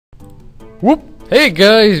Whoop! Hey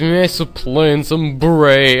guys, me so playing some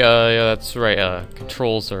Beret. Yeah, that's right.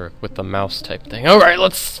 Controls are with the mouse type thing. Alright,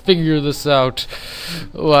 let's figure this out.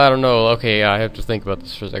 Well, I don't know. Okay, I have to think about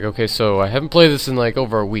this for a sec. Okay, so I haven't played this in like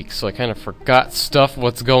over a week, so I kind of forgot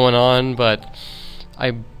what's going on, but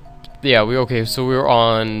so we were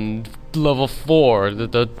on level 4,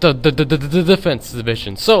 the defense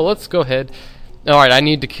division. So let's go ahead. Alright, I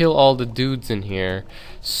need to kill all the dudes in here.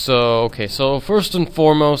 So, okay, so first and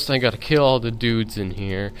foremost, I gotta kill all the dudes in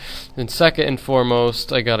here. Then second and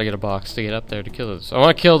foremost, I gotta get a box to get up there to kill those. I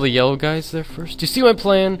wanna kill the yellow guys there first. Do you see my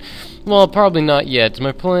plan? Well, probably not yet.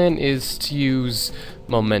 My plan is to use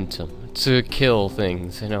momentum to kill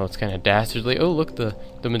things. I know it's kind of dastardly. Oh, look, the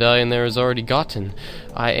medallion there is already gotten.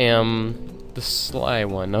 I am the sly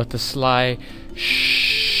one, not the sly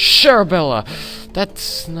Sharabella.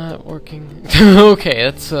 That's not working. Okay,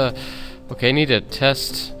 that's okay, I need to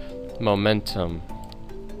test momentum.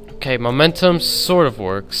 Okay, momentum sort of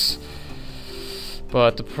works.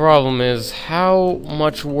 But the problem is, how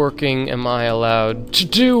much working am I allowed to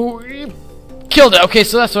do? Killed it! Okay,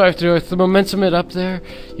 so that's what I have to do. With the momentum it up there,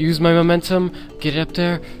 use my momentum, get it up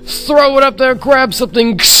there, throw it up there, grab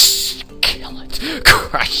something, kill it,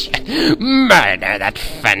 crush it, murder that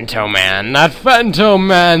Phantom Man,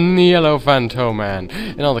 the yellow Phantom Man.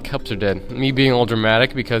 And all the cups are dead. Me being all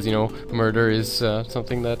dramatic because, you know, murder is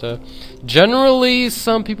something that generally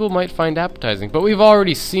some people might find appetizing. But we've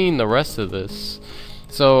already seen the rest of this.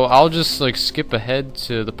 So I'll just like skip ahead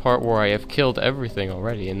to the part where I have killed everything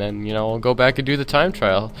already, and then, you know, I'll go back and do the time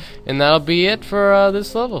trial, and that'll be it for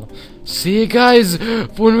this level. See you guys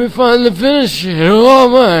when we finally finish it. Oh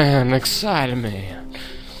man, excited man.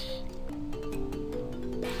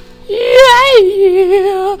 Yeah!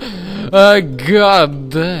 I got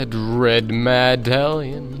that red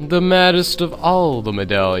medallion, the maddest of all the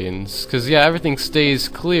medallions. Cause yeah, everything stays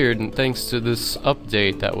cleared, and thanks to this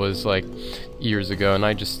update that was like years ago, and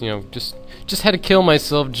I just, you know, just had to kill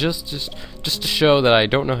myself just to show that I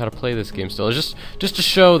don't know how to play this game still. Just to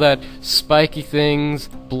show that spiky things,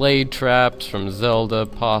 blade traps from Zelda,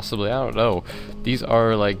 possibly, I don't know. These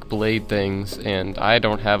are like blade things, and I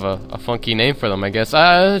don't have a funky name for them, I guess.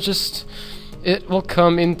 It will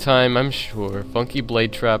come in time, I'm sure. Funky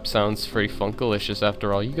blade trap sounds pretty funkalicious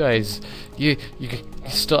after all. You guys, you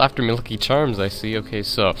still after me Lucky Charms, I see. Okay,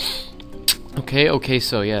 so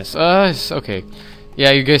yes. Okay.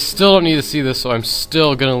 Yeah, you guys still don't need to see this, so I'm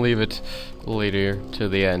still gonna leave it later to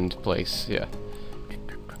the end place. Yeah.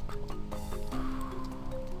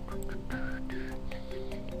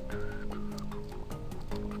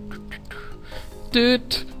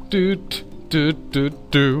 Doot doot doot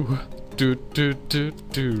doot doo. Doot doot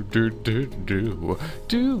doot doot doot doot doo.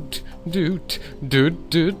 Doot doot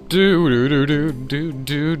doot doot doo doo doo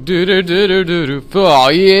doo doo doo doo. Oh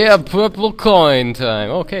yeah, purple coin time.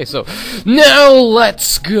 Okay, so now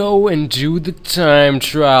let's go and do the time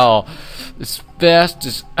trial as fast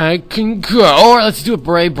as I can go. Alright, let's do it,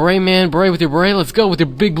 Beret man, Beret with your Beret. Let's go with your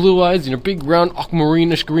big blue eyes and your big round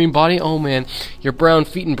aquamarine-ish green body. Oh man, your brown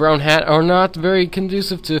feet and brown hat are not very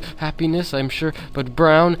conducive to happiness, I'm sure, but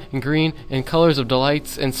brown and green and colors of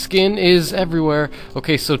delights, and skin is everywhere.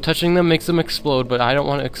 Okay, so touching them makes them explode, but I don't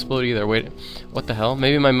want to explode either. Wait, what the hell?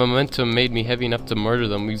 Maybe my momentum made me heavy enough to murder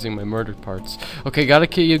them using my murder parts. Okay, gotta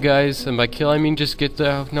kill you guys, and by kill I mean just get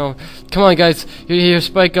the... no, come on guys, your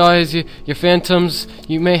spike guys, your phantoms,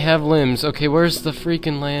 you may have limbs. Okay, where's the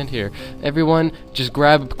freaking land here? Everyone, just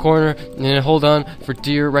grab a corner and hold on for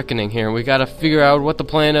dear reckoning here. We gotta figure out what the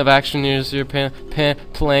plan of action is. You're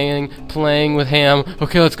playing with ham.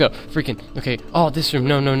 Okay, let's go. Freaking, okay, oh, this room,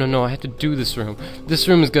 no, I have to do this room. This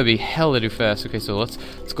room is gonna be hella too fast. Okay, so let's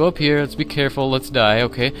go up here, let's be careful, let's die,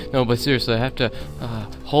 okay? No, but seriously, I have to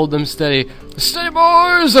hold them steady. Steady,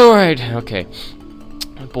 boys! Alright, okay.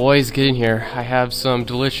 Boys, get in here. I have some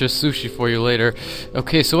delicious sushi for you later.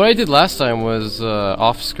 Okay, so what I did last time was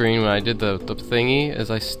off screen when I did the thingy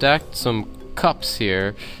is I stacked some cups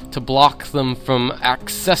here to block them from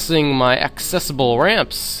accessing my accessible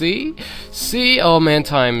ramps. See? Oh man,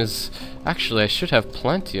 time is... actually, I should have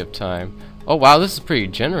plenty of time. Oh wow, this is pretty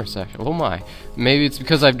generous actually. Oh my. Maybe it's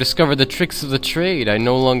because I've discovered the tricks of the trade. I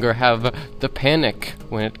no longer have the panic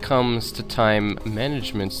when it comes to time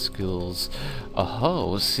management skills.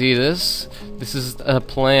 Oh, see this? This is a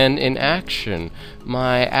plan in action.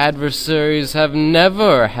 My adversaries have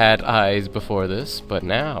never had eyes before this, but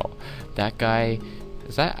now, that guy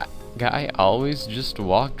always just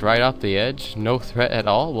walked right off the edge? No threat at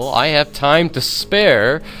all? Well, I have time to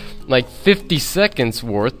spare, like 50 seconds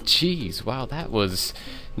worth. Jeez, wow, that was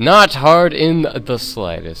Not hard in the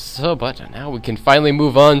slightest. So, but now we can finally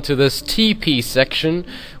move on to this TP section,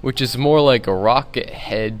 which is more like a rocket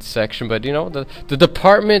head section. But you know, the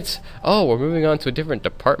department. Oh, we're moving on to a different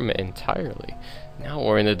department entirely. Now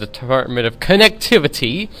we're in the Department of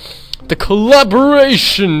Connectivity, the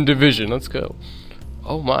Collaboration Division. Let's go.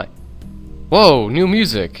 Oh my. Whoa, new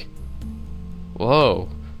music. Whoa.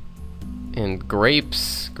 And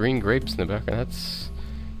grapes, green grapes in the background.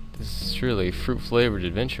 This is truly fruit-flavored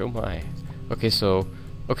adventure. Oh my. Okay, so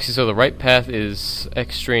the right path is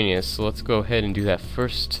extraneous. So let's go ahead and do that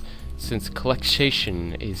first, since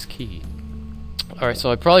collection is key. All right,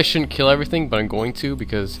 so I probably shouldn't kill everything, but I'm going to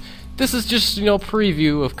because this is just, you know,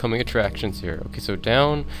 preview of coming attractions here. Okay, so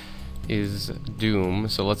down is doom.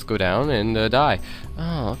 So let's go down and die.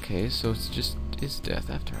 Oh, okay. So it's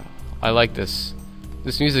death after all. I like this.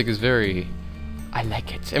 This music is very... I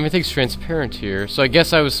like it. Everything's transparent here. So I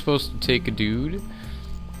guess I was supposed to take a dude.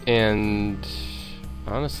 And...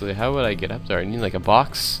 honestly, how would I get up there? I need like a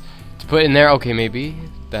box to put in there. Okay, maybe.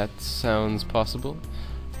 That sounds possible.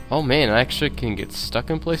 Oh man, I actually can get stuck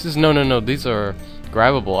in places? No. These are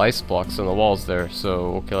grabbable ice blocks on the walls there.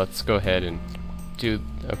 So, okay, let's go ahead and do...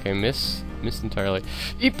 okay, missed entirely.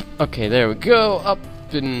 Eep. Okay, there we go. Up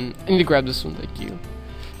and... I need to grab this one. Thank you.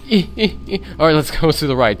 Alright, let's go to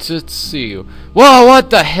the right. Let's see. Whoa, what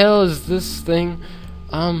the hell is this thing?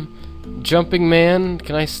 Jumping man,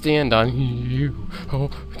 can I stand on you?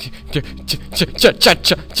 Oh,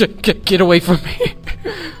 get away from me.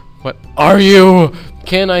 What are you?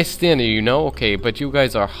 Can I stand on you? No? Okay, but you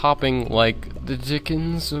guys are hopping like the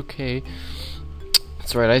Dickens. Okay.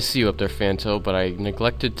 That's right, I see you up there, Fanto, but I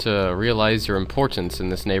neglected to realize your importance in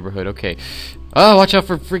this neighborhood. Okay. Oh, watch out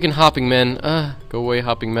for freaking hopping men. Go away,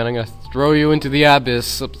 hopping men. I'm gonna throw you into the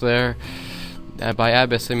abyss up there. By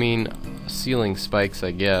abyss, I mean ceiling spikes,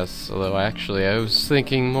 I guess. Although, actually, I was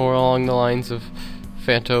thinking more along the lines of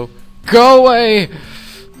Fanto. Go away!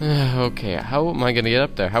 Okay, how am I gonna get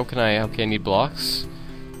up there? How can I need blocks?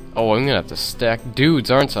 Oh, I'm gonna have to stack dudes,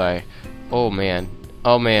 aren't I? Oh, man.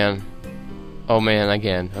 Oh, man. Oh, man,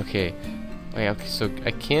 again. Okay. Wait, okay, so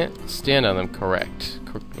I can't stand on them, correct?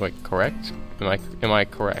 Wait, correct? Am I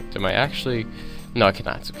correct? Am I actually... no, I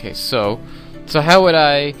cannot. Okay, so how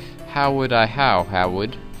would...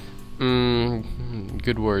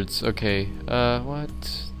 good words. Okay, what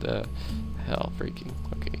the hell, freaking...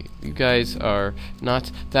 okay, you guys are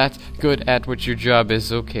not that good at what your job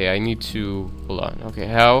is. Okay, I need to... hold on. Okay,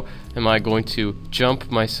 how am I going to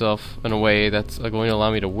jump myself in a way that's going to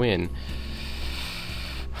allow me to win?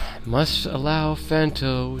 Must allow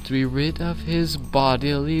Fanto to be rid of his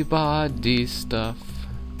bodily body stuff.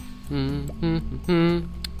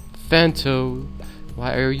 Fanto,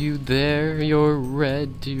 why are you there? You're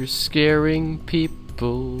red, you're scaring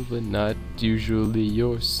people, but not usually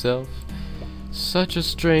yourself. Such a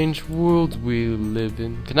strange world we live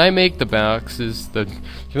in. Can I make the boxes can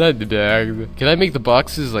I make the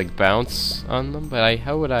boxes like bounce on them? But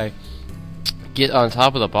how would I get on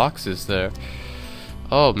top of the boxes there?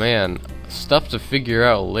 Oh man, stuff to figure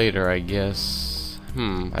out later, I guess.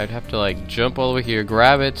 I'd have to like jump all the way here,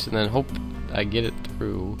 grab it, and then hope I get it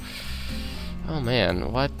through. Oh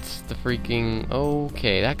man, what the freaking...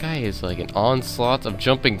 okay, that guy is like an onslaught of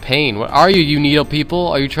jumping pain. What are you needle people?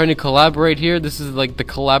 Are you trying to collaborate here? This is like the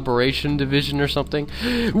collaboration division or something?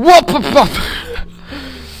 Whoop!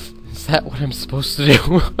 Is that what I'm supposed to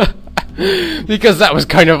do? Because that was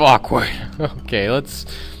kind of awkward. Okay, let's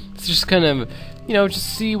just kind of... you know,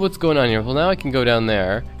 just see what's going on here. Well, now I can go down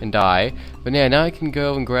there and die. But yeah, now I can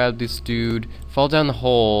go and grab this dude, fall down the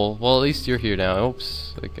hole. Well, at least you're here now.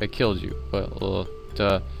 Oops, I killed you. Well,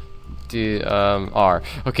 R.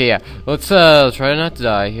 Okay, yeah. Let's try not to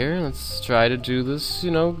die here. Let's try to do this, you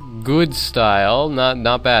know, good style,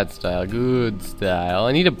 not bad style, good style.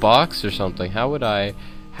 I need a box or something. How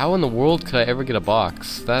in the world could I ever get a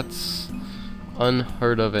box? That's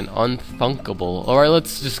unheard of and unthinkable. All right,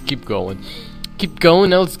 let's just keep going. Keep going,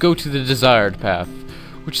 now let's go to the desired path,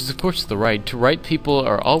 which is of course the right. To right people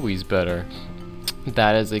are always better.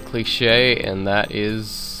 That is a cliche, and that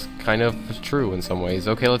is kind of true in some ways.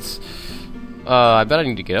 Okay, let's I bet I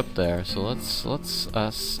need to get up there, so what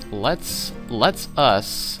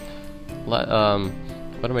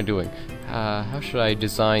am I doing? How should I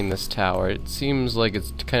design this tower? It seems like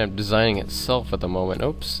it's kind of designing itself at the moment.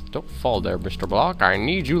 Oops, don't fall there, Mr. Block. I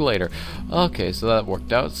need you later. Okay, so that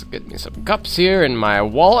worked out. So get me some cups here in my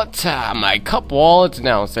wallet. My cup wallet.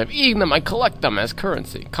 Now, instead of eating them, I collect them as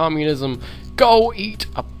currency. Communism, go eat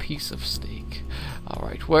a piece of steak.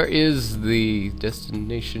 Alright, where is the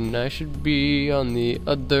destination? I should be on the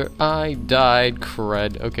other... I died,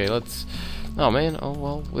 cred. Okay, let's Oh man, oh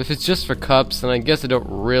well, if it's just for cups, then I guess I don't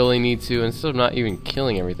really need to. Instead of not even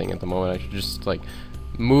killing everything at the moment, I should just, like,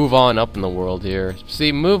 move on up in the world here.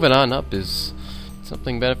 See, moving on up is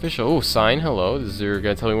something beneficial. Oh, sign, hello. This is, you're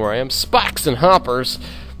gonna tell me where I am. Spikes and hoppers!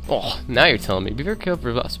 Oh, now you're telling me. Be very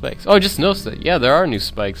careful about spikes. Oh, I just noticed that. Yeah, there are new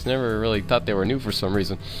spikes. Never really thought they were new for some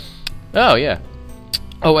reason. Oh, yeah.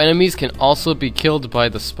 Oh, enemies can also be killed by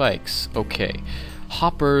the spikes. Okay.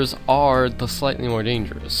 Hoppers are the slightly more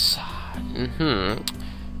dangerous.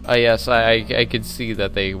 Yes, I could see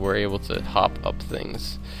that they were able to hop up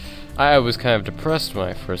things. I was kind of depressed when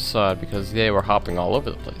I first saw it because they were hopping all over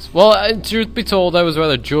the place. Well, truth be told, I was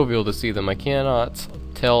rather jovial to see them. I cannot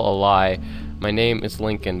tell a lie. My name is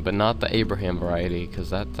Lincoln, but not the Abraham variety, because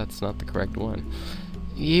that's not the correct one.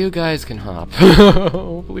 You guys can hop.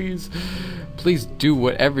 Oh, please do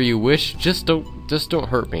whatever you wish. Just don't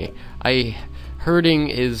hurt me. Hurting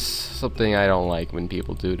is something I don't like when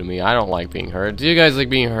people do to me. I don't like being hurt. Do you guys like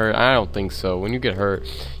being hurt? I don't think so. When you get hurt,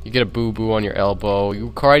 you get a boo-boo on your elbow. You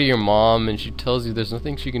cry to your mom, and she tells you there's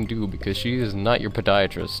nothing she can do because she is not your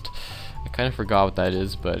podiatrist. I kind of forgot what that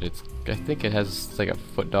is, but I think it has like a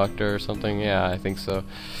foot doctor or something. Yeah, I think so.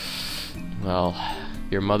 Well,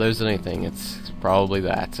 your mother's anything. It's probably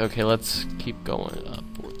that. Okay, let's keep going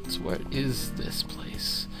upwards. Where is this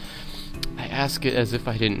place? I ask it as if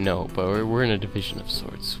I didn't know, but we're in a division of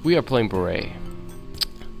sorts. We are playing Beret.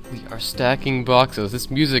 We are stacking boxes. This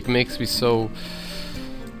music makes me so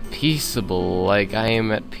peaceable, like I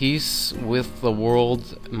am at peace with the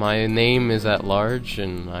world. My name is at large,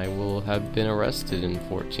 and I will have been arrested in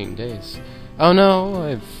 14 days. Oh no,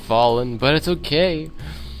 I've fallen, but it's okay.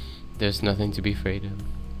 There's nothing to be afraid of.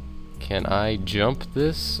 Can I jump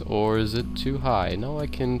this, or is it too high? No, I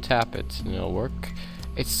can tap it, and it'll work.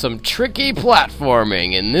 It's some tricky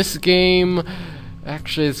platforming in this game.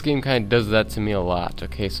 Actually, this game kind of does that to me a lot.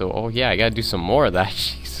 Okay, so, oh yeah, I gotta do some more of that.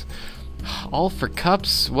 Jeez. All for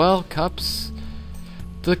cups? Well, cups.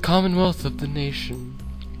 The commonwealth of the nation.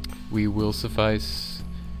 We will suffice.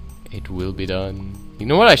 It will be done. You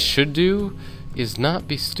know what I should do? Is not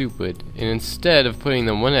be stupid. And instead of putting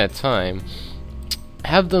them one at a time,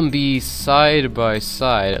 have them be side by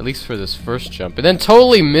side, at least for this first jump. And then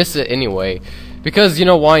totally miss it anyway. Because, you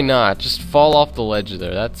know, why not? Just fall off the ledge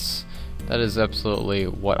there. That is absolutely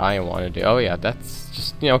what I want to do. Oh yeah, that's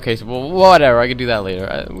just, you know, okay, so, well, whatever, I can do that later.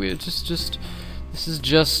 This is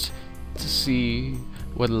just to see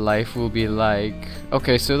what life will be like.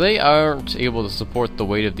 Okay, so they aren't able to support the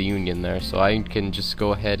weight of the Union there, so I can just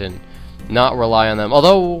go ahead and not rely on them.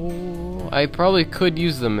 Although, I probably could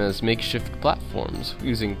use them as makeshift platforms,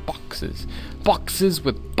 using boxes. Boxes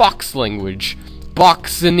with box language.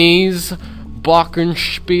 Boxinese.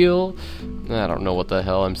 Glockenspiel. I don't know what the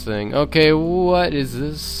hell I'm saying. Okay, what is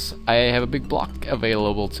this? I have a big block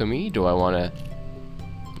available to me. Do I want to...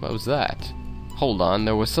 What was that? Hold on,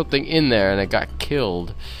 there was something in there and it got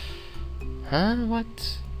killed. Huh?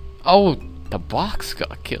 What? Oh, the box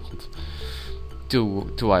got killed.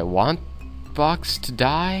 Do I want box to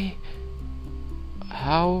die?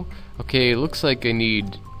 How? Okay, it looks like I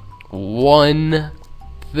need one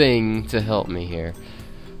thing to help me here.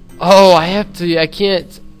 Oh, I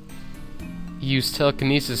can't use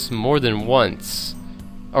telekinesis more than once.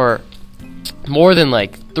 Or more than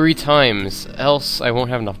like 3 times, else I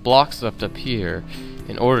won't have enough blocks left up here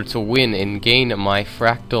in order to win and gain my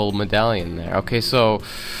fractal medallion there. Okay, so...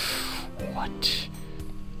 What?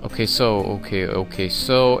 Okay, so,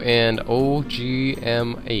 and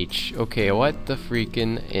OGMH. Okay, what the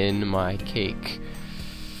freaking in my cake?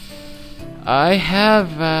 I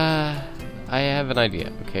have an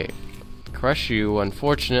idea. Okay. Crush you.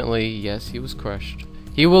 Unfortunately, yes, he was crushed.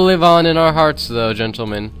 He will live on in our hearts, though,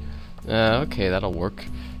 gentlemen. Okay, that'll work.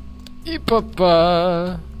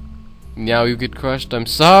 Now you get crushed. I'm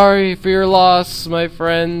sorry for your loss, my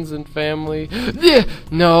friends and family.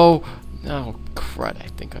 No. Oh, crud. I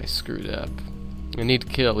think I screwed up. I need to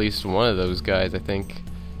kill at least one of those guys, I think.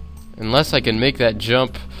 Unless I can make that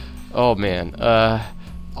jump. Oh, man.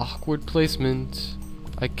 Awkward placement.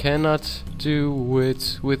 I cannot do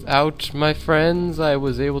it without my friends. I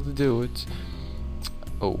was able to do it.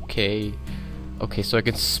 Okay. Okay, so I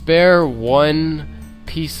can spare one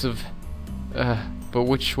piece of... but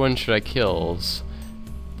which one should I kill?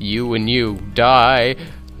 You and you die.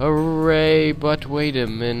 Hooray, but wait a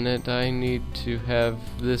minute. I need to have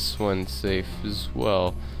this one safe as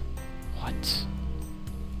well. What?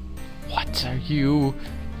 What are you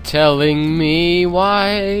telling me?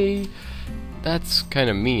 Why? That's kind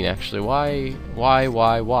of mean, actually. Why?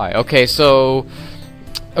 Okay, so...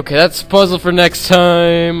 Okay, that's a puzzle for next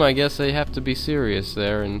time. I guess I have to be serious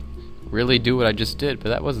there and really do what I just did, but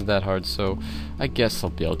that wasn't that hard, so I guess I'll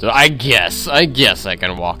be able to. I guess I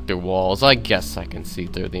can walk through walls. I guess I can see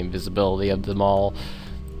through the invisibility of them all.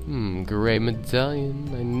 Gray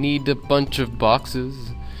medallion. I need a bunch of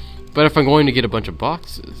boxes. But if I'm going to get a bunch of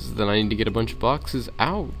boxes, then I need to get a bunch of boxes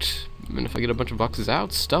out. And if I get a bunch of boxes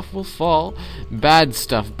out, stuff will fall. Bad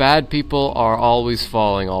stuff. Bad people are always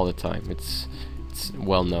falling all the time. It's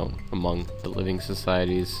well known among the living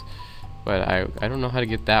societies. But I don't know how to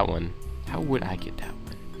get that one. How would I get that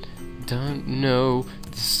one? Don't know.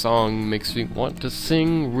 This song makes me want to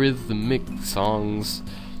sing rhythmic songs.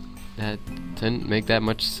 That didn't make that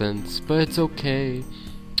much sense, but it's okay.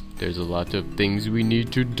 There's a lot of things we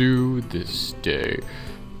need to do this day.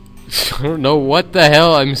 I don't know what the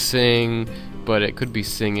hell I'm saying, but it could be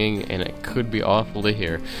singing, and it could be awful to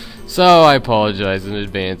hear. So I apologize in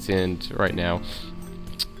advance, and right now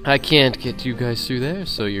I can't get you guys through there,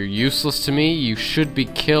 so you're useless to me. You should be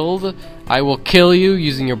killed. I will kill you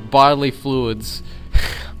using your bodily fluids.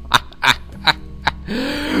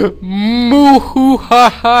 Moo hoo ha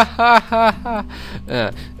ha ha ha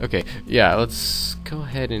ha. Okay, yeah, let's go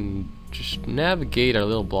ahead and just navigate our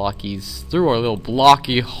little blockies through our little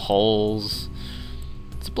blocky holes.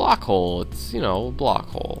 It's a block hole. It's, you know, a block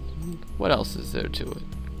hole. What else is there to it?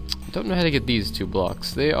 I don't know how to get these two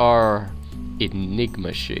blocks. They are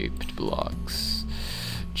enigma-shaped blocks,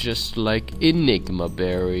 just like enigma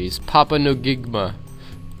berries. Papa no gigma.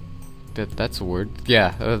 That's a word.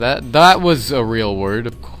 Yeah, that was a real word,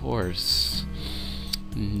 of course.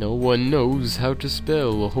 No one knows how to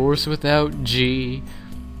spell a horse without G.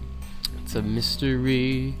 It's a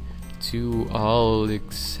mystery to all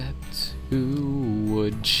except who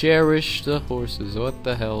would cherish the horses. What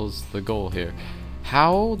the hell's the goal here?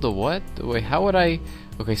 How? The what? Wait, how would I...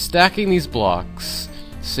 Okay, stacking these blocks,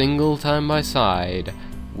 single time by side,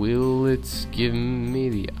 will it give me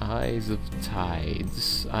the eyes of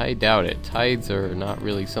tides? I doubt it. Tides are not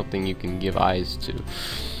really something you can give eyes to.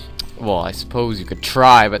 Well, I suppose you could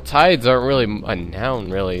try, but tides aren't really a noun,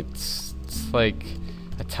 really. It's like...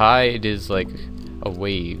 A tide is like a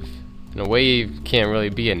wave. And a wave can't really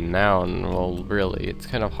be a noun, well, really. It's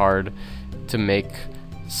kind of hard to make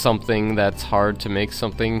something that's hard to make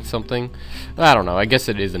something. I don't know, I guess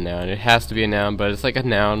it is a noun. It has to be a noun, but it's like a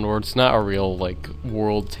noun, or it's not a real, like,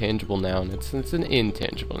 world tangible noun. It's an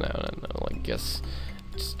intangible noun. I don't know, I guess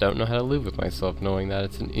I just don't know how to live with myself knowing that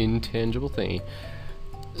it's an intangible thing.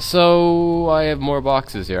 So I have more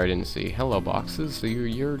boxes here I didn't see. Hello, boxes. So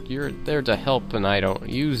you're there to help, and I don't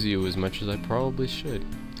use you as much as I probably should.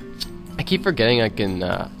 I keep forgetting I can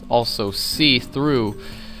also see through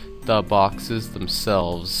the boxes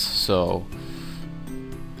themselves. So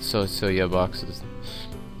yeah, boxes.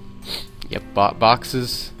 Yep,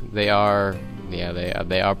 boxes. They are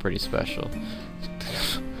pretty special.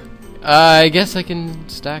 I guess I can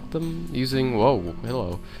stack them using. Whoa,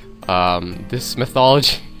 hello. This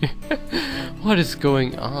mythology. What is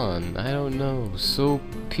going on? I don't know. So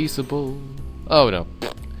peaceable. Oh no.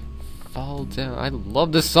 Fall down. I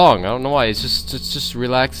love this song. I don't know why. It's just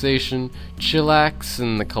relaxation, chillax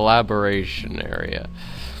in the collaboration area.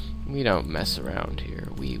 We don't mess around here.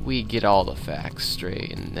 We get all the facts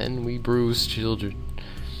straight, and then we bruise children.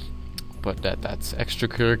 But that's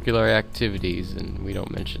extracurricular activities, and we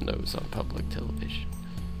don't mention those on public television.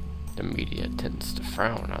 The media tends to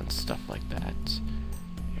frown on stuff like that.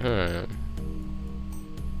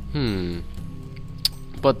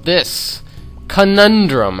 But this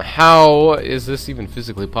conundrum, how is this even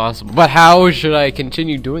physically possible? But how should I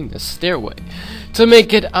continue doing this stairway to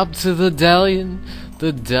make it up to the Dalian?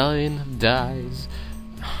 The Dalian dies.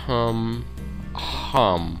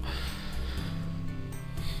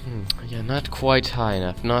 Yeah, not quite high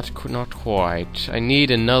enough. Not quite. I need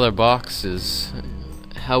another boxes.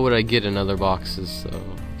 How would I get another boxes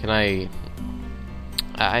though? Can I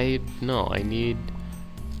need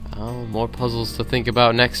more puzzles to think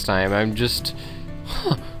about next time. I'm just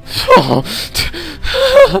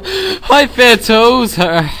Hi Phantos!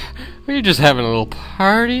 Are you just having a little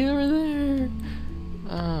party over there?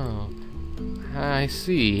 Oh, I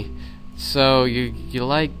see. So you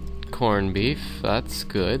like corned beef? That's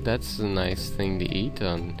good. That's a nice thing to eat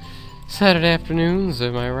on Saturday afternoons.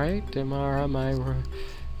 Am I right? Am I right?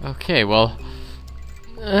 Okay, well,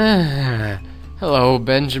 hello,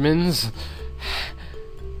 Benjamins.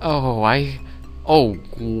 Oh,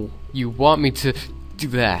 you want me to do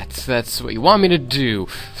that? That's what you want me to do.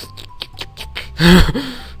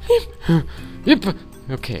 Yep.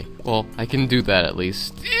 Okay, well, I can do that at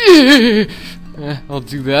least. I'll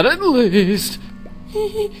do that at least.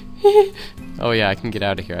 Oh yeah, I can get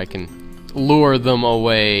out of here. I can lure them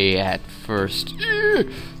away at first.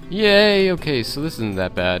 Yay, okay, so this isn't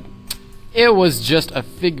that bad. It was just a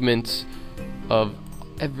figment of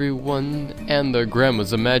everyone and their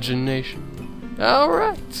grandma's imagination.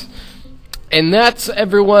 Alright. And that's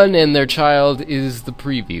everyone and their child is the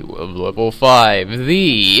preview of level 5.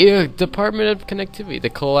 The Department of Connectivity, the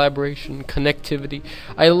collaboration connectivity.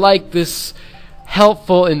 I like this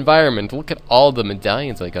helpful environment. Look at all the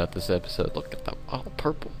medallions I got this episode. Look at them, all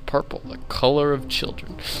purple, the color of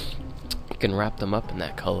children. You can wrap them up in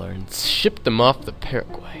that color and ship them off to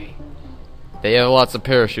Paraguay. They have lots of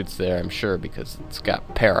parachutes there, I'm sure, because it's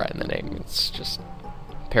got para in the name. It's just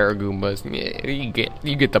Paragoombas. Yeah,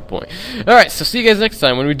 you get the point. Alright, so see you guys next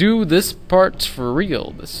time when we do this part for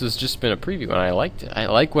real. This has just been a preview and I liked it. I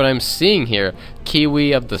like what I'm seeing here.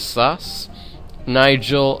 Kiwi of the sauce.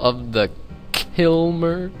 Nigel of the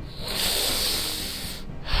Kilmer.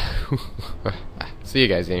 See you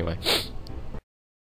guys anyway.